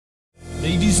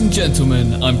Ladies and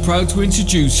gentlemen, I'm proud to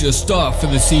introduce your star for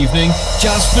this evening,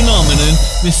 jazz phenomenon,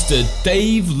 Mr.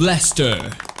 Dave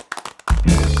Lester.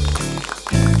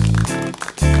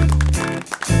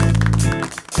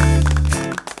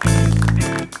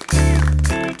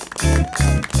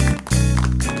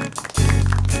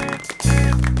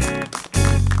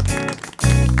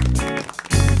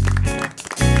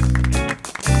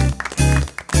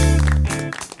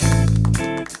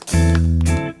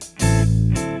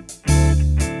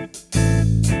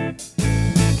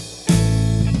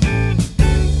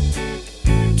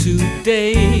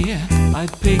 Today I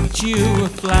picked you a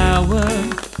flower.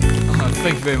 Oh,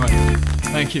 thank you very much.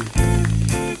 Thank you.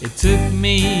 It took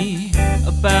me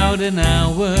about an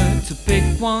hour to pick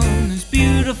one as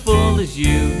beautiful as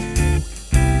you.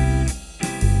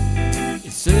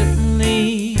 It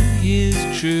certainly is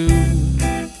true,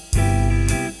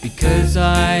 because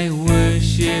I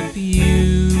worship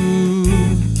you.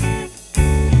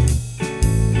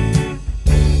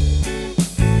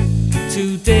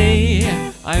 Today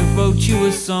I wrote you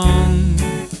a song,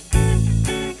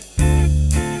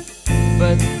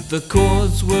 but the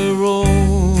chords were all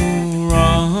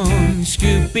wrong.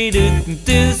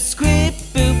 Scooby-doo-doo,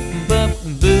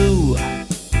 squeak-boop-bop-boo.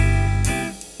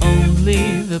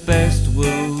 Only the best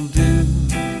will do,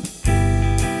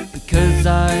 because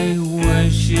I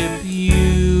worship you.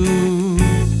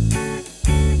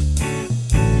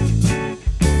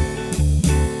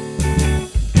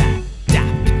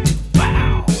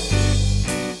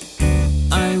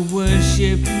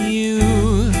 Worship you,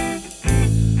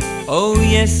 oh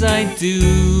yes I do.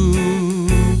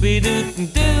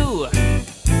 Be-doo-doo,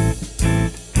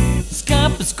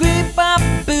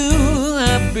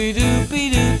 skop-a-squeep-bop-boo,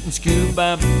 be-doo-be-doo,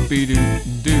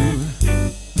 scoop-bop-be-doo-doo.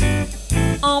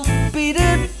 Oh,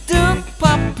 be-doo-doo,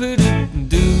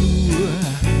 pop-be-doo-doo.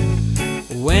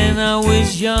 When I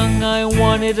was young I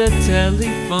wanted a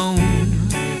telephone.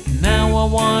 Now I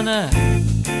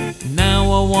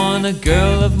want a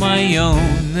girl of my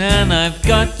own, and I've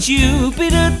got you.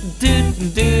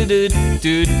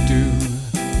 Be-doo-doo-doo-doo-doo-doo.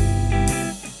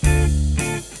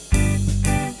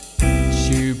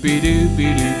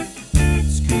 Shoo-be-doo-be-doo,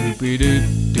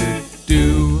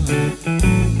 scooby-doo-doo-doo.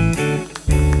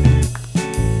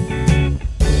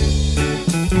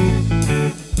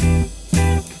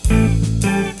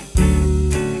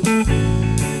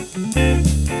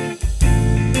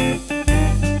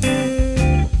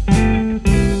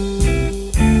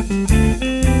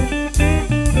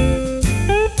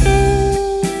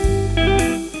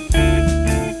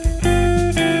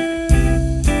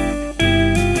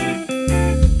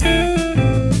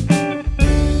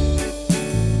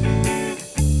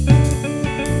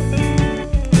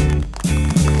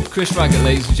 Chris Raggatt,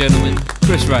 ladies and gentlemen,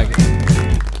 Chris Raggatt.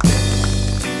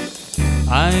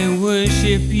 I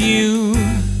worship you,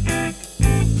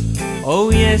 oh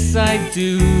yes I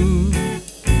do.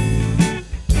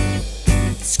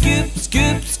 Scoop,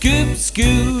 scoop, scoop,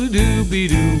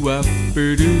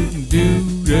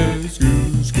 scoo-doo-be-doo-wop-be-doo-doo-da,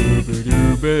 scoop,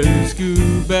 scoop-a-doo-ba,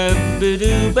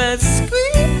 scoop-a-ba-doo-ba,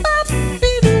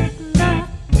 squeep-bop-be-doo-da.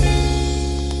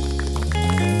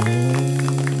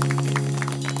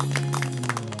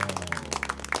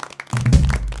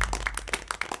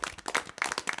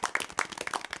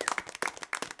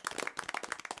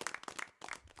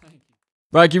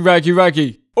 Raggy, raggy,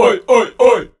 raggy. Oi, oi, oi.